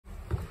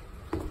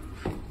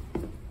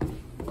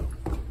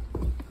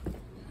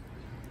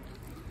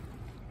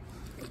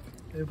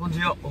こんに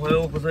ちは、おは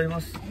ようございま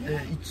す。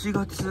1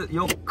月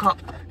4日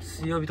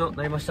水曜日と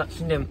なりました。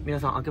新年皆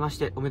さん明けまし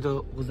ておめでと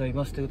うござい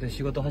ます。ということで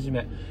仕事始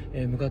め、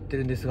向かって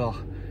るんですが、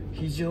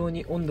非常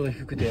に温度が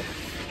低くて、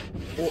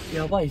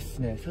やばいっす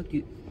ね。さっ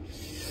き、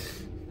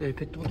ペ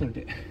ットボトル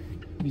で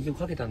水を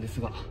かけたんです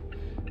が、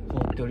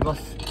凍っておりま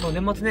す。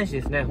年末年始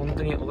ですね、本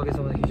当におかげ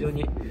さまで非常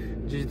に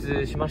充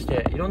実しまし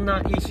て、いろんな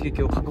いい刺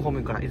激を各方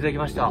面からいただき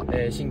ました。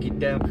心機一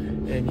転、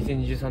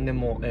2023年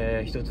も、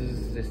一つず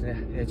つです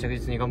ね、着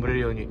実に頑張れる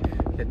ように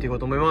やっていこう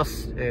と思いま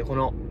す。こ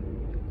の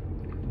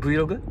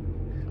Vlog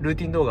ルー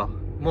ティン動画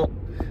も、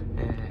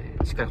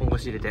しっかり本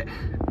腰入れて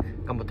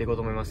頑張っていこう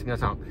と思います。皆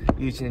さん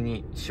いい一年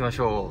にしまし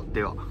ょう。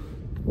では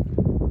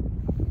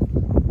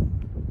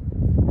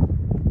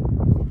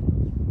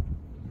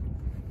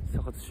生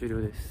活終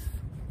了です。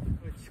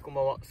こん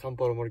ばんは、サン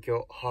パウロモリキ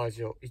ヨハー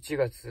ジョ1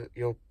月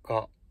4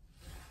日。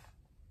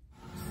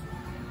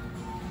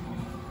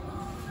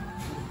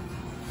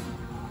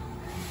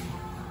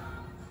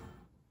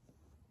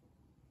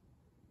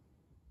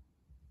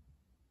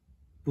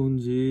ボン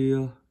ジーヤ。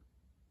おはよ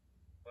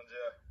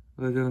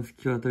うございます。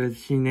今日はとりあえず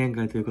新年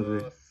会ということ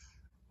で。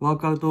ワー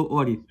クアウト終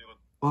わり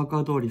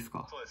です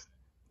か？そうです。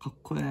かっ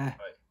こええ。はい、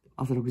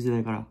朝6時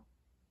台から。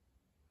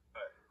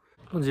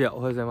こんにちは、お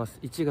はようございます。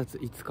1月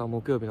5日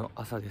木曜日の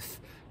朝で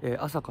す。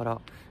朝か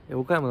ら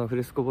岡山のフ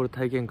レスコボール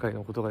体験会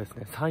のことがです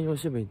ね、山陽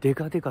新聞にデ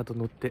カデカと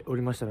載ってお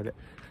りましたので、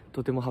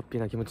とてもハッピ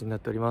ーな気持ちになっ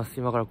ております。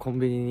今からコン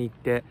ビニに行っ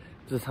て、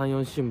ちょっと山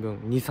陽新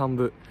聞2、3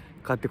部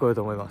買ってこよう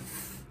と思いま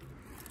す。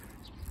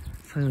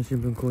山陽新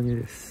聞購入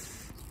で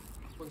す。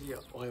こんにち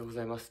は、おはようご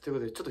ざいます。というこ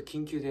とで、ちょっと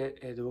緊急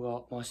で、動画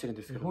を回してるん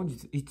ですけど、本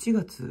日1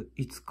月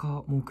5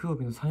日木曜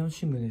日の山陽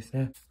新聞です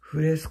ね、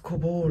フレスコ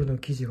ボールの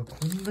記事がこ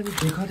んなに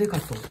デカデカ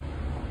と。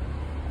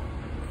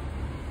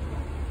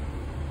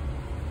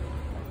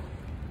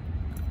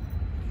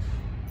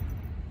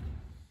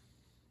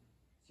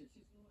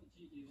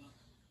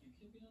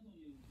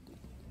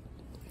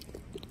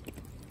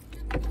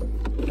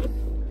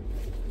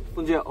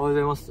こんにちは、おはようご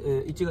ざいます。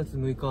1月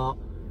6日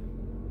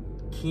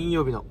金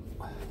曜日の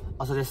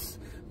朝です。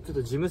ちょっ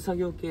と事務作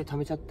業系溜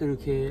めちゃってる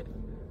系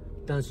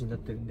男子になっ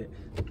てるんで、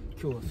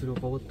今日はそれを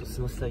パパッと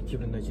済ませたい気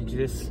分の一日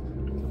です。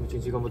一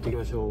日頑張っていき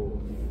ましょう。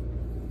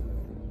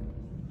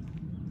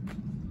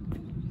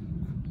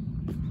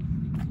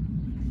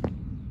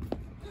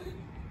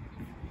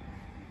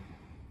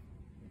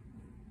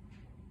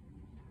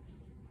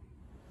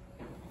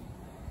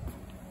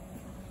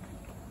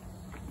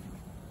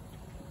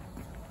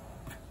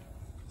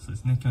そうで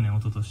すね、去年、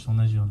一昨年と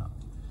同じような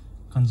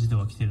感じで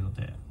は来てるの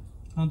で、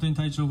本当に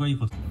体調がいい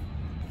こと。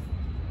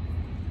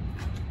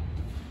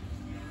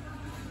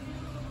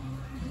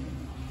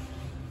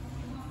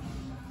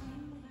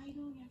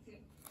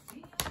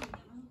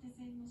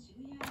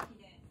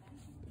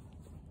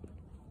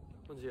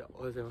こんにちは、お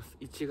はようございます。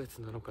1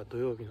月7日土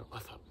曜日の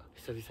朝、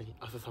久々に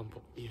朝散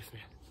歩、いいです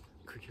ね。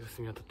空気が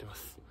澄み渡ってま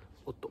す。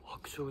おっと、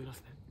白鳥がいま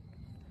すね。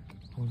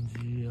こんに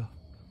ちは、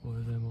おはよ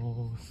うござい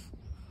ます。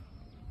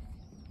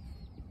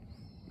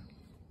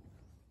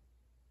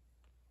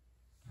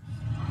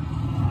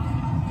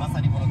まさ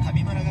にこの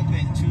神村学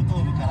園中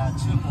等部から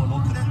中高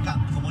6年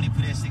間共に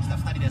プレーしてきた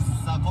2人です。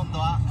さあ今度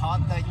は変わ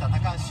っていった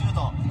高橋シュー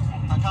ト、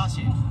高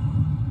橋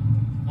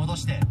戻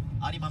して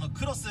有馬の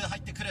クロス入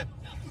ってくる、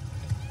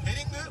ヘ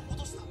ディング落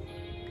とした。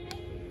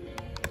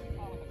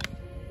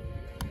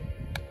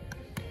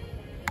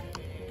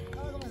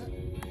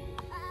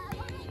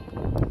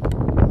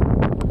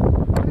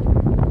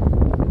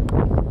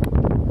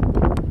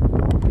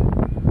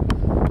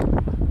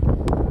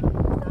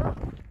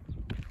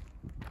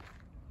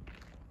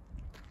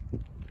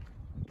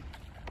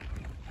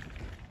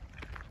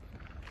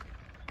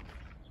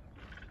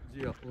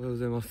おはようご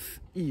ざいま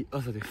す。いい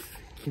朝です。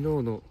昨日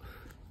の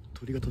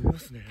鳥が飛びま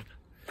すね。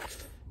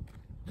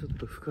ちょっ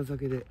と深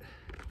酒で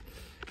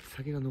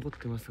酒が残っ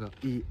てますが、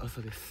いい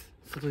朝です。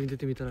外に出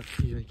てみたら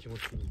非常に気持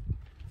ちいい。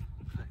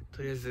はい、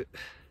とりあえず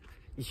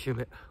1周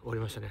目終わ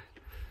りましたね。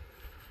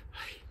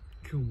はい、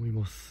今日もい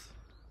ます。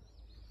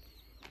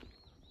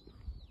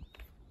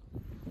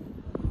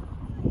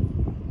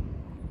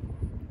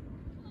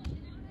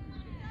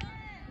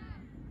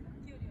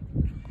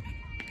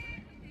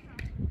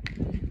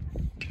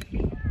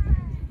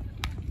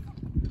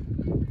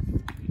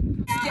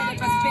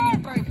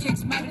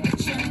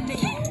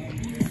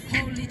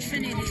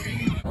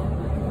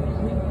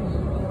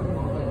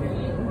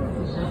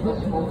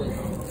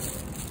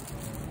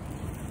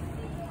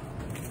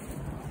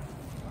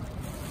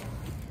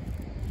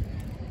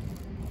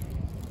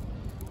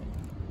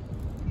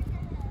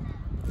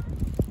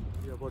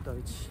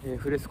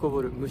フレスコボ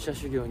ール武者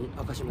修行に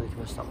明石まで来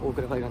ました。大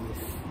倉海岸で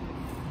す。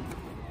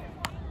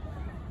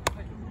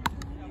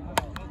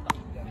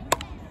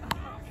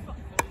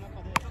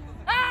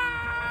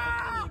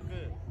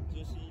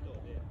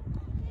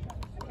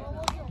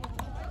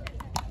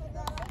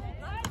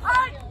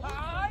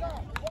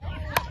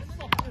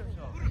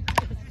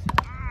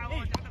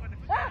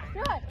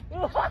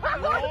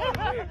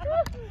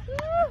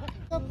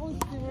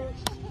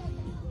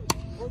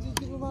ポジ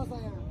ティブマーサ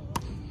ーやん。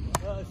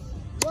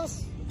よ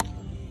し。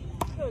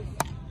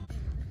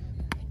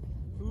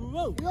う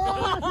わ。よし。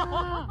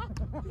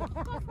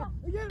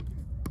いける。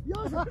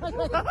よし。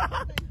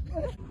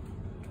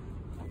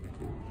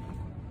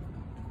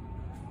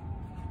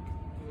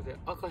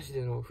明石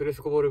でのフレ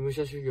スコボール武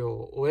者修行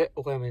を終え、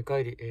岡山に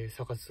帰り、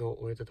サカツを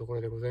終えたとこ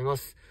ろでございま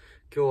す。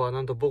今日は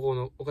なんと母校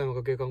の岡山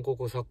学芸館高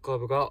校サッカー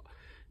部が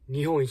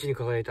日本一に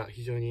輝いた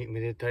非常にめ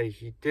でたい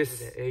日で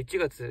す。1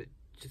月、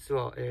実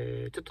は、ち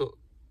ょっと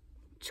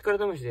力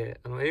試し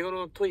で英語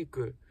のトイッ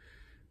ク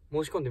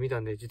申し込んでみた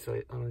んで、実は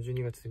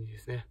12月にで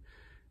すね、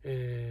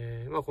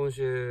今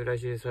週、来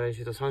週、再来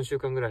週と3週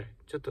間ぐらい、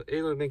ちょっと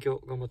英語の勉強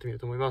頑張ってみよう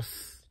と思いま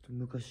す。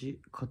昔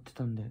買って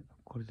たんで、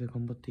これで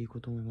頑張っていこ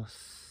うと思いま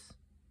す。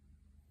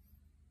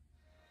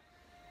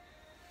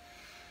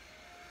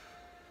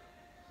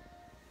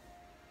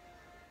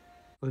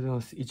おはようご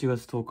ざいます。1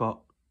月10日、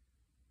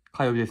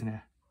火曜日です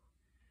ね。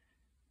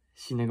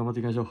新年頑張って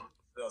いきましょう。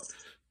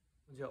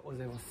じゃあ、おはよ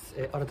うございま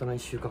す。新たな1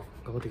週間、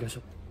頑張っていきましょ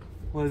う。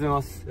おはようござい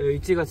ます。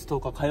1月10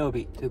日火曜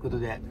日ということ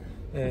で、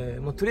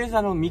もうとりあえず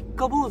3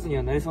日坊主に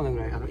はなりそうなぐ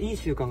らい、いい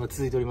習慣が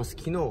続いております。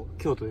昨日、今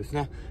日とです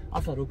ね、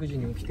朝6時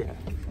に起きて、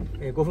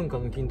5分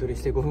間の筋トレ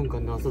して5分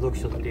間の朝読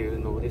書っていう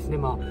のをですね、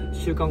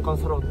習慣化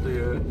サロンとい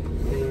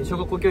う、小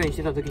学校教員し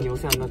てた時にお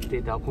世話になって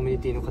いたコミュ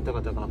ニティの方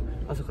々が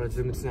朝から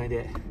ズームつない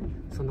で、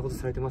そんなこと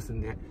されてます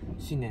んで、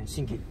新年、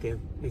心機一転、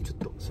ちょっ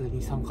とそれ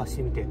に参加し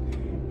てみて、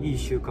いい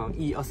習慣、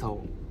いい朝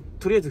を、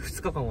とりあえず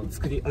2日間は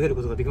作り上げる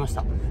ことができまし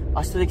た。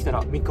明日できた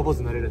ら3日坊主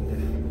になれるんで、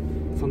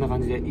そんな感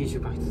じでいい習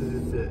慣1つ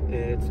ず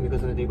つ、積み重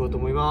ねていこうと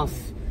思いま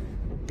す。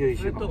良い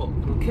習慣。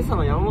今朝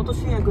の山本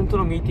慎也君と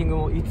のミーティング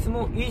もいつ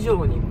も以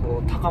上に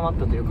高まっ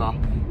たというか、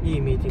いい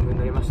ミーティングに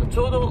なりました。ち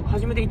ょうど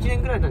始めて1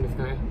年ぐらいなんです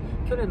かね。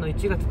去年の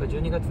1月か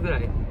12月ぐら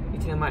い、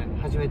1年前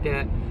始め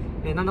て、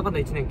なんだかんだ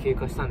1年経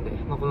過したんで、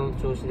この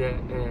調子で、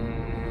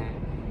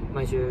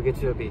毎週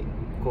月曜日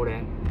恒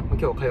例、今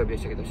日は火曜日で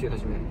したけど、週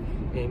始め、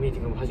ミーティ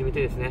ングも始め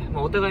てですね、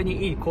お互い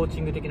にいいコー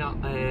チング的な、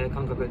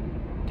感覚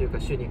というか、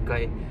週に1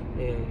回、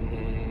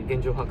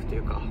現状把握とい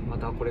うか、ま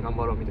たこれ頑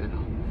張ろうみたいな、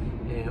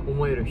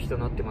思える日と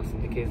なってます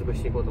んで、継続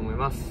していこうと思い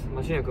ます。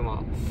俊也君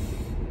は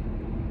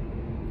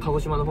鹿児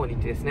島の方に行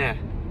ってですね、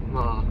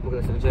僕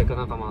たちの JICA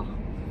仲間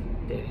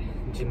で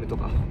ジムと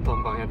かバ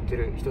ンバンやって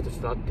る人たち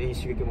と会っていい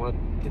刺激もらっ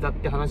てたっ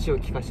て話を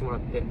聞かせてもらっ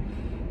て、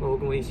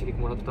僕もいい刺激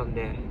もらってたん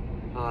で、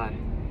や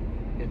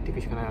っていく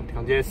しかないなって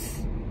感じで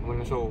す。頑張り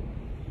ましょう。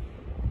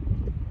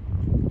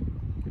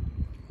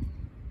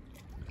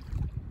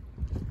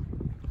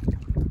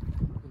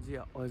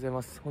おはようござい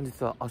ます。本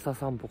日は朝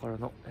散歩から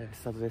の、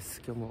スタートで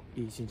す。今日も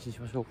いい一日にし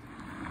ましょう。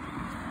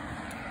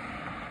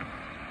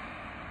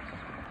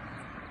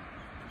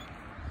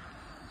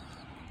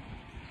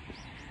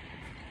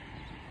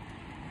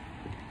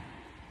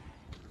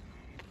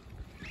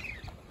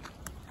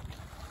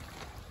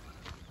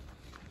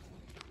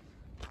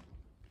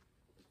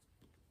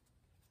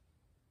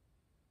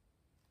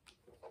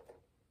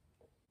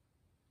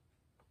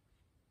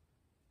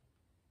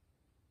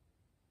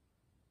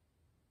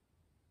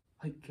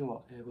はい、今日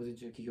は、午前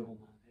中企業訪問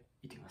なので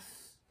行ってきま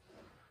す。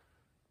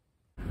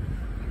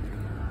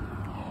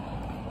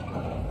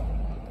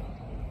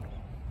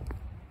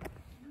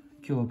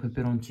今日はペ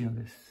ペロンチーノ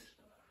です。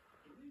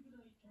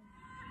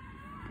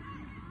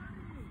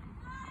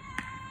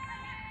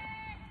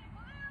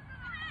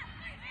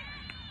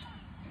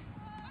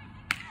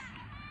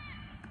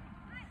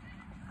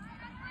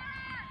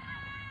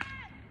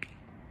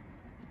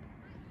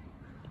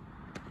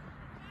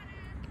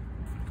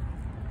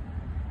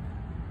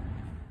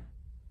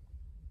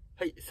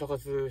はい、サカ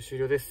ツ終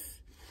了で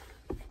す。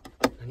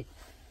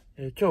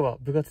今日は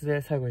部活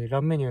で最後にラ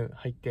ンメニュー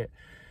入って、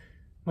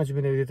自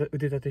分で腕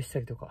立てした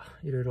りとか、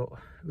いろいろ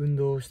運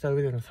動した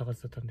上でのサカ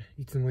ツだったんで、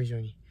いつも以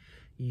上に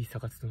いいサ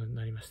カツと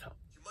なりました。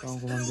晩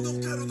ご飯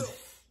で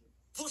す。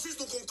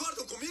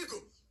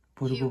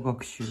語学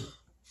学習。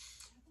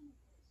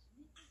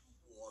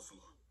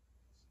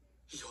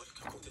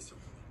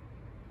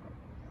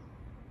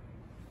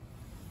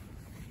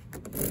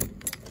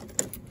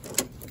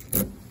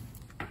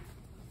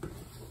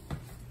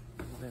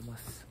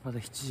まだ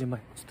7時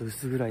前、ちょっと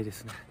薄暗いで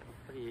すね。やっ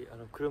ぱり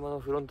車の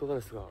フロントガ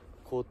ラスが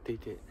凍ってい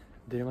て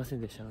出れませ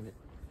んでしたので、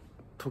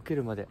溶け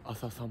るまで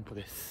朝散歩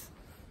です。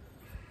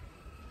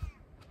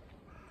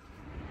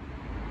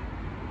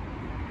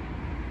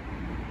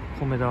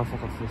米田朝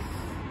活です。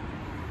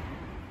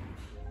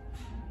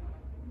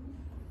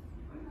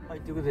は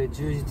い、ということで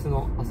充実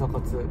の朝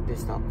活で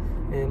した。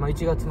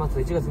1月末、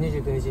1月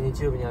29日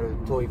日曜日にある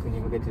TOEIC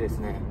に向けてです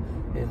ね、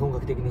本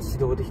格的に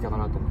指導できたか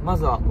なと。ま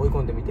ずは追い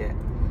込んでみて、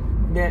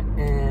で、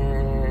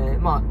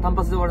単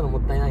発で終わるのも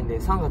ったいないんで、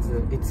3月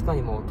5日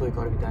にも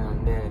TOEICあるみたいな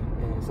んで、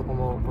そこ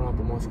もこの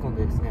後申し込ん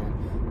でですね、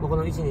こ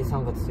の1、2、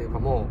3月というか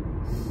も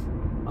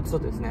う、あとちょ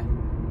っとですね、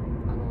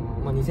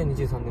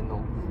2023年の、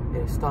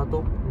スター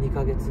ト2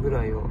ヶ月ぐ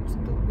らいをちょ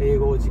っと英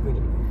語を軸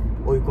に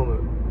追い込む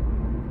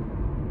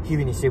日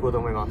々にしていこうと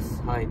思いま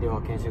す。はい、で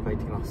は研修会行っ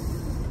てきま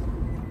す。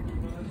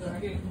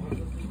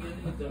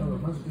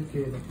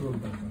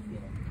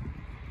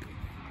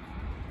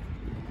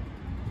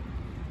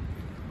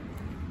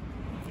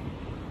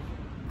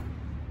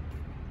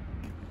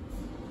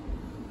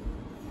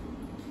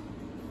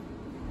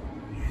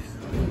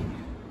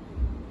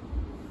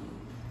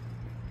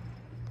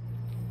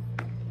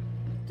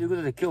というこ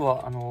とで今日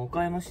は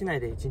岡山市内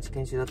で1日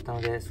研修だった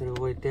ので、それを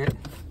終えて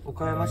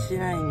岡山市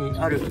内に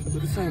ある、う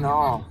るさいな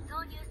ぁ、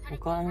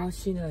岡山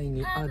市内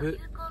にある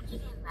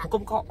ぽか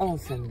ぽか温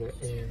泉で、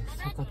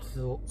生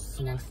活を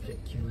済ませて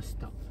きまし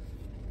た。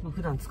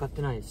普段使っ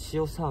てない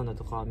塩サウナ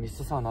とかミス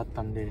トサウナあっ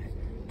たんで、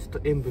ちょっと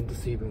塩分と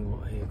水分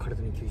を、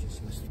体に吸収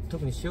しました。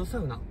特に塩サ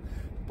ウナ、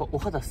お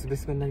肌すべ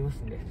すべになりま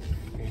すんで、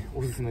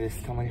おすすめで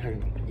す。たまに入る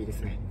のいいで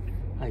すね。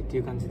はい、って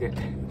いう感じで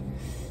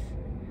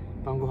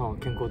晩ご飯は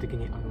健康的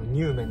に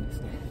乳麺で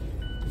すね、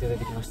いただい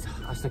てきました。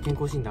明日健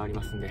康診断あり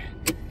ますんで。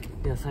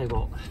では最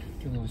後、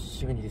今日の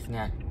締めにです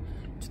ね、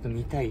ちょっと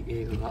見たい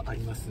映画があ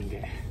りますん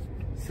で、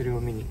それを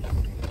見に行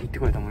って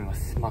こようと思いま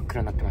す。真っ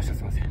暗になってました。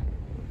すいません。すい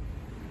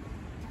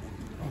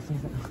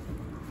ません。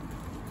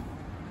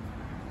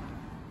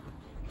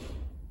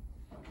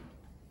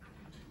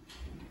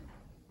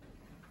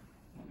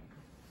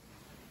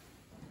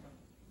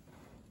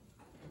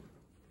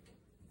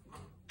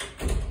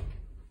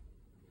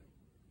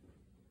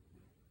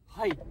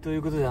はい、とい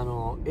うことで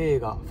映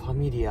画「ファ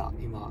ミリア」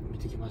今見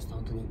てきました。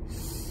本当に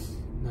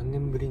何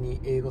年ぶり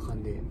に映画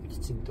館でき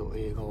ちんと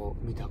映画を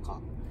見た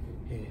か。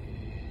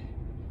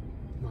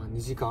2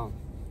時間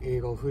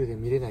映画をフルで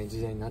見れない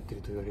時代になってい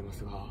ると言われま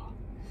すが、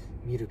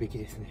見るべき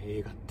ですね。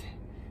映画って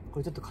こ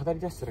れちょっと語り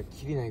出したら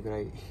きりないぐ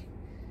らい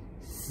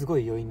すご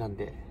い余韻なん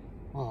で、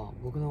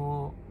僕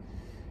の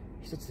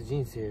一つ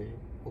人生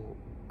を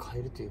変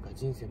えるというか、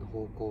人生の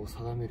方向を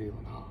定めるよ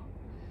うな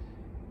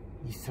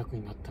一作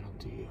になったな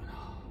というよう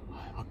な、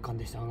圧巻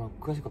でした。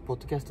詳しくはポ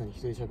ッドキャストに一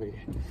人喋り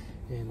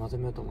で、まと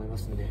めようと思いま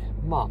すんで、フ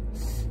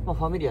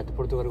ァミリアって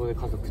ポルトガル語で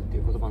家族ってい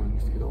う言葉なん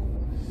ですけど、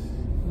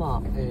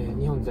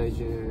日本在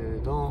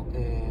住の、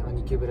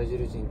日系ブラジ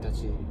ル人た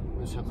ち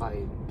の社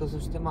会と、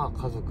そして家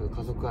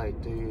族愛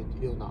という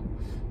ような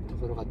と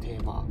ころがテ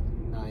ーマ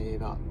な映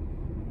画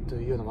と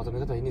いうようなまとめ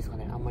方でいいんですか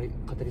ね。あんまり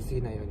語りす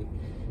ぎないように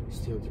し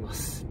ておきま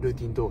す。ルー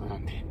ティン動画な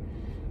んで、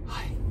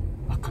はい、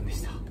圧巻で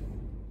した。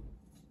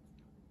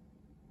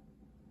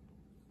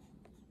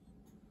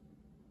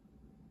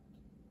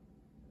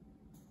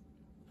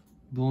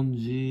Bom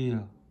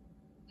dia.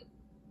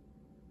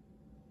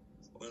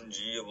 Bom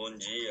dia, bom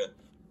dia.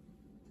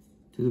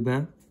 Tudo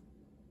bem?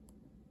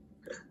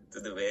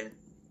 Tudo bem?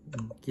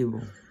 Que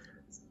bom.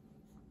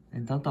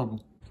 Então tá bom. お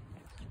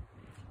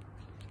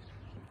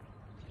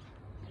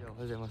はよう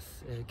ございま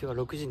す。今日は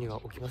6時には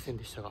起きません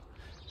でしたが、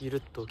ゆる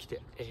っと起きて、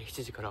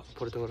7時から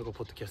ポルトガル語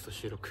ポッドキャスト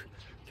収録。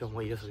今日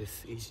もいい朝で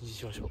す。いい一日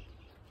しましょ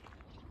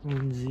う。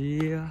Bom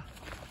dia.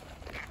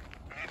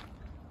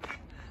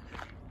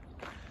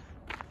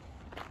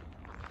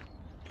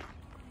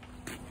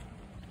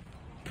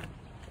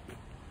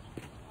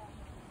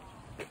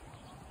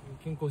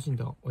健康診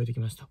断を終えてき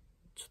ました。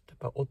ちょっと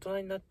やっぱ大人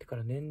になってか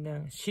ら年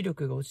々視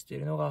力が落ちてい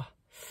るのが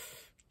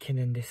懸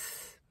念で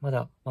す。ま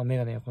だ、メ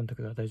ガネやコンタ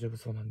クトは大丈夫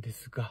そうなんで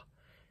すが、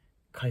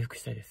回復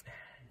したいですね。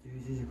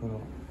11時から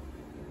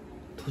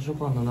図書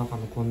館の中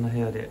のこんな部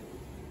屋で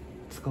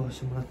使わせ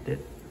てもらって、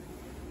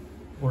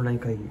オンライン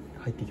会議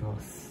入っていきま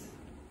す。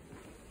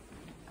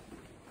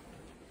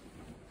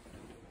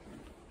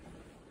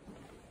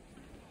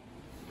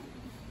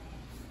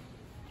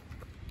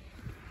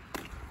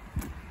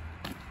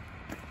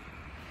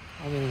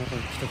雨の中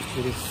に帰宅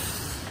中で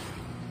す。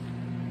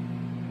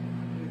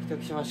帰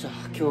宅しました。今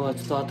日は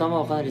ちょっと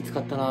頭をかなり使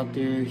ったなって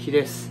いう日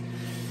です。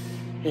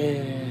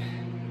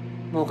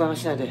岡山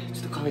市内でちょ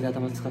っとカフェで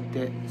頭使っ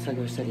て作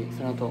業したり、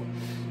その後、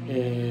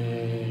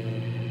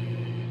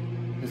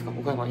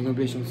岡山イノ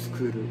ベーションス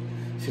クール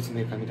説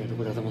明会みたいなと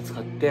ころで頭使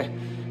って、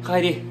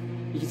帰り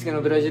行きつけ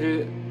のブラジ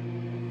ル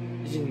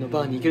人の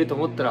バーに行けると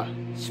思ったら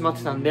閉まっ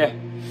てたんで、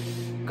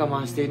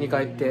我慢して家に帰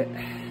って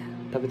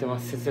食べてま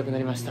す。節約にな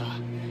りました。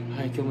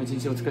はい、今日も一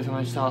日お疲れ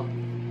様でした。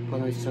こ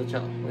の一チャオチャ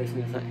オ、おやす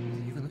みなさい。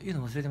言う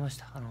の忘れてまし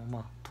た。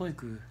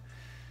TOEIC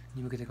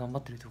に向けて頑張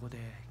ってるところで、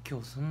今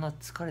日そんな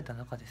疲れた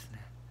中ですね、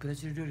ブラ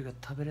ジル料理が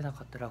食べれな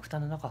かったら負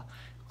担の中、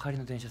帰り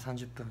の電車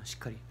30分しっ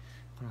かり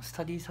このス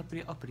タディサプ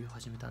リアプリを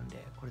始めたん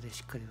で、これで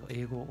しっかりと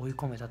英語を追い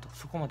込めたと、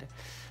そこまで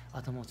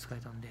頭を使え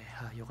たんで、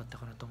良かった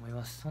かなと思い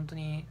ます。本当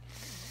に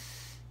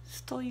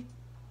ストイッ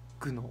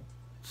クの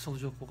相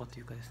乗効果と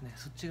いうかですね、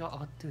そっちが上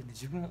がってるんで、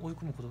自分を追い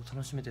込むことを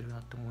楽しめてる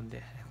なと思うん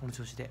で、この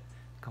調子で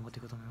頑張って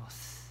いこうと思いま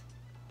す。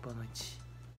バイバイ。